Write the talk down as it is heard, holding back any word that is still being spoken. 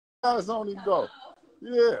eyes on him go.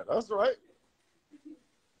 Yeah, that's right.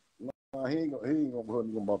 Nah, he ain't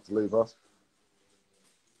gonna about to leave us.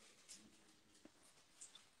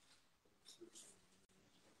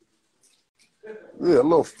 Yeah, a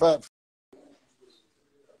little fat.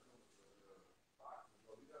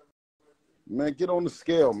 Man, get on the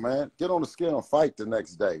scale, man. Get on the scale and fight the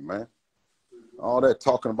next day, man. All that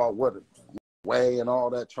talking about what way and all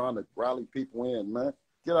that, trying to rally people in, man.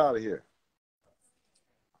 Get out of here.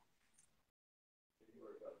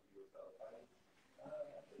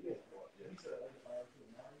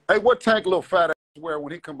 Hey, what Tank little fat ass wear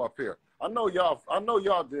when he come up here? I know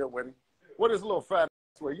y'all deal with him. What is little fat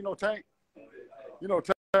ass wear? You know Tank? You know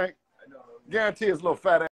Tank? Guarantee his little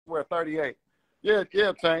fat ass wear 38. Yeah,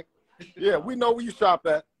 Tank. Yeah, we know where you shop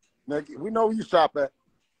at. Nigga. We know where you shop at.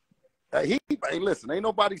 Hey, listen, ain't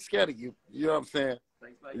nobody scared of you. You know what I'm saying?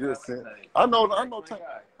 You know what I'm saying? I know Tank.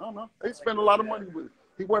 I don't know. He spend a lot of money with it.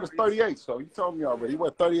 He wears 38, so you told me already. He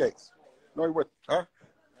wears 38s. No, he wears, huh?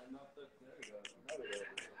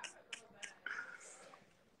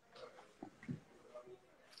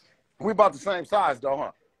 We about the same size though,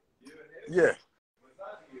 huh? Yeah.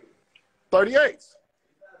 38s.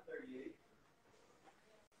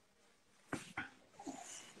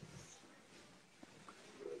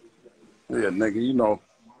 Yeah, nigga, you know,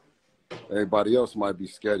 everybody else might be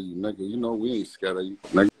scared of you, nigga. You know, we ain't scared of you,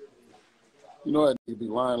 nigga. You know that nigga be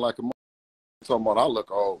lying like a mother. Talking about I look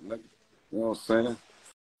old, nigga. You know what I'm saying?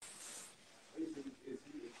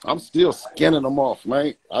 I'm still skinning them off,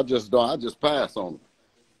 man. I just pass on them.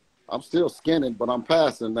 I'm still skinning, but I'm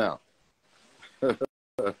passing now. Yeah.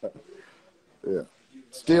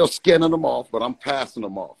 Still skinning them off, but I'm passing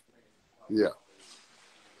them off. Yeah.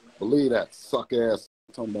 Believe that suck ass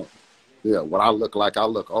talking about. Yeah, what I look like, I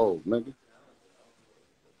look old, nigga.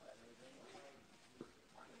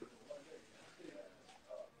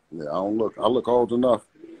 Yeah, I look old enough.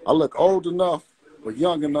 I look old enough, but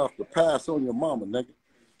young enough to pass on your mama, nigga.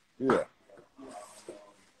 Yeah.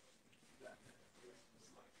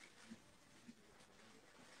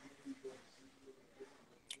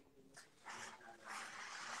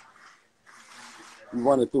 You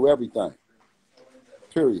running through everything.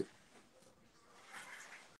 Period.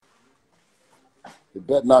 They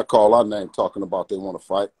better not call our name talking about they want to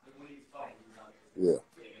fight. Yeah.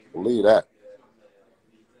 Believe that.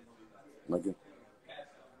 Nigga.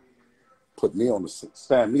 Put me on the,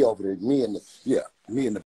 stand me over there. Me and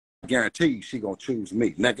the, guarantee she gonna choose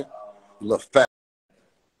me, nigga. Little fat.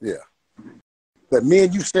 Yeah. But me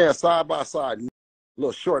and you stand side by side,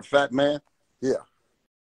 little short fat man. Yeah.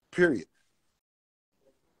 Period.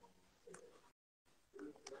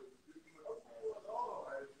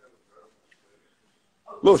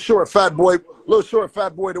 Little short fat boy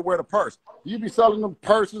to wear the purse. You be selling them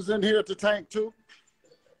purses in here at the Tank too?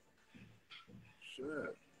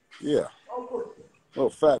 Shit. Yeah.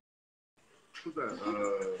 Little fat. Who's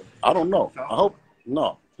that? I don't know. I hope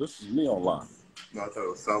no. This is me online. No, I thought it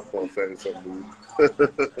was Southpaw fan or something.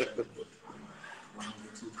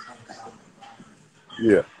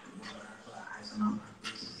 Yeah.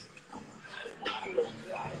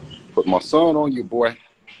 Put my son on you, boy.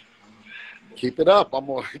 Keep it up. I'm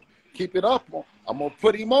gonna keep it up. I'm gonna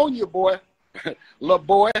put him on you, boy.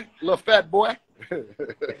 Little fat boy.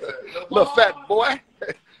 Little fat boy.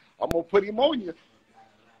 I'm gonna put him on you.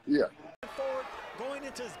 Yeah. Forward, going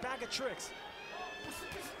into his bag of tricks.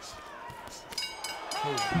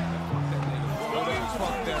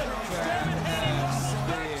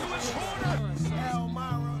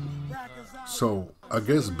 So I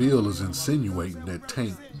guess Bill is insinuating that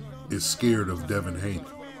Tank is scared of Devin Haney.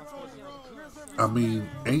 I mean,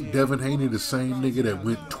 ain't Devin Haney the same nigga that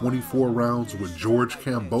went 24 rounds with George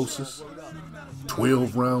Kambosos,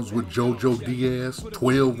 12 rounds with Jojo Diaz,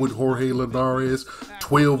 12 with Jorge Linares,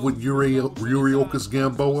 12 with Yuriorkis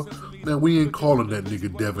Gamboa? Man, we ain't calling that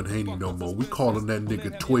nigga Devin Haney no more. We calling that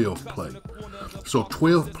nigga 12 play. So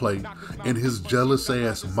 12 play and his jealous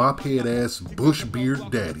ass, mop head ass, bush beard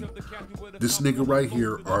daddy. This nigga right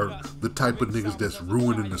here are the type of niggas that's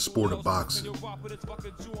ruining the sport of boxing.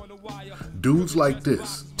 Dudes like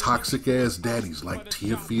this, toxic ass daddies like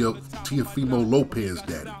Teofimo Lopez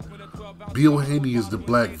daddy. Bill Haney is the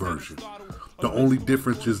black version. The only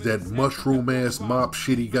difference is that mushroom ass mop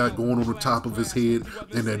shit he got going on the top of his head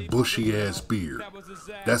and that bushy ass beard.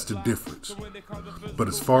 That's the difference. But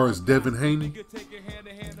as far as Devin Haney,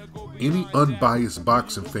 any unbiased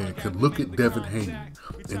boxing fan can look at Devin Haney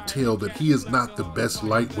and tell that he is not the best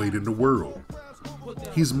lightweight in the world.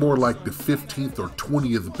 He's more like the 15th or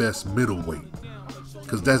 20th best middleweight,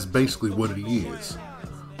 because that's basically what he is.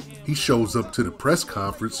 He shows up to the press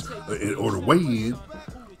conference or the weigh-in.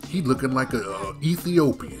 He looking like a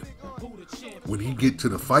Ethiopian. When he get to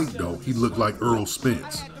the fight though, he look like Earl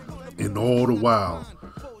Spence. And all the while,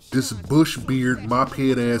 this bush beard, mop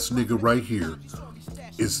head ass nigga right here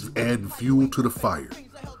is adding fuel to the fire.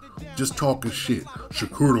 Just talking shit.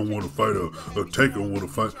 Shakur don't want to fight, a Tank don't want to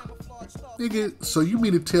fight. Nigga, so you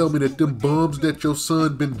mean to tell me that them bums that your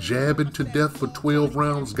son been jabbing to death for 12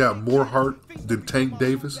 rounds got more heart than Tank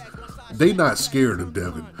Davis? They not scared of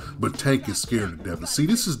Devin, but Tank is scared of Devin. See,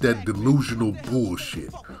 this is that delusional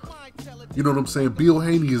bullshit. You know what I'm saying? Bill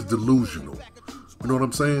Haney is delusional. You know what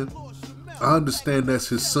I'm saying? I understand that's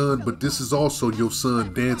his son, but this is also your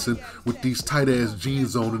son dancing with these tight-ass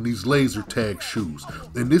jeans on and these laser tag shoes.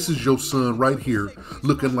 And this is your son right here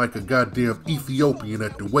looking like a goddamn Ethiopian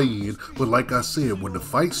at the weigh-in. But like I said, when the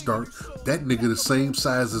fight starts, that nigga the same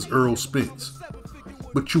size as Earl Spence.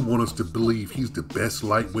 But you want us to believe he's the best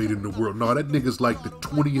lightweight in the world. No, that nigga's like the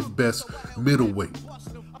 20th best middleweight.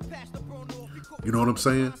 You know what I'm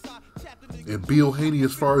saying? And Bill Haney,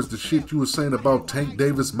 as far as the shit you were saying about Tank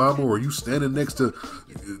Davis' mama, or you standing next to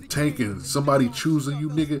Tank and somebody choosing you,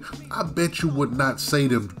 nigga, I bet you would not say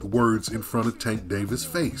them words in front of Tank Davis'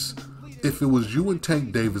 face. If it was you and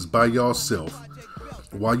Tank Davis by yourself,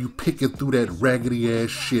 while you picking through that raggedy ass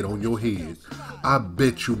shit on your head, I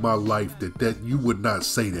bet you my life that you would not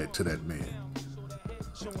say that to that man.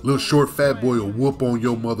 Little short fat boy will whoop on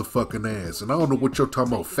your motherfucking ass. And I don't know what you're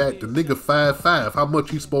talking about, fat. The nigga 5'5", how much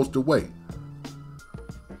he supposed to weigh?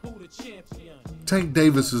 Tank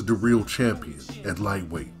Davis is the real champion at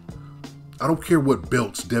lightweight. I don't care what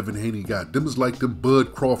belts Devin Haney got. Them is like them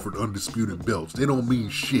Bud Crawford undisputed belts. They don't mean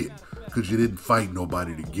shit because you didn't fight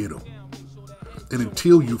nobody to get them. And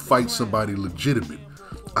until you fight somebody legitimate,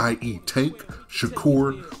 i.e. Tank,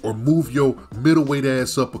 Shakur, or move your middleweight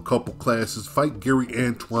ass up a couple classes, fight Gary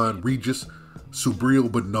Antoine Regis,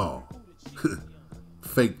 Subriel, but no.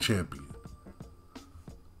 Fake champion.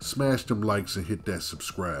 Smash them likes and hit that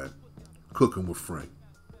subscribe. Cooking with Frank.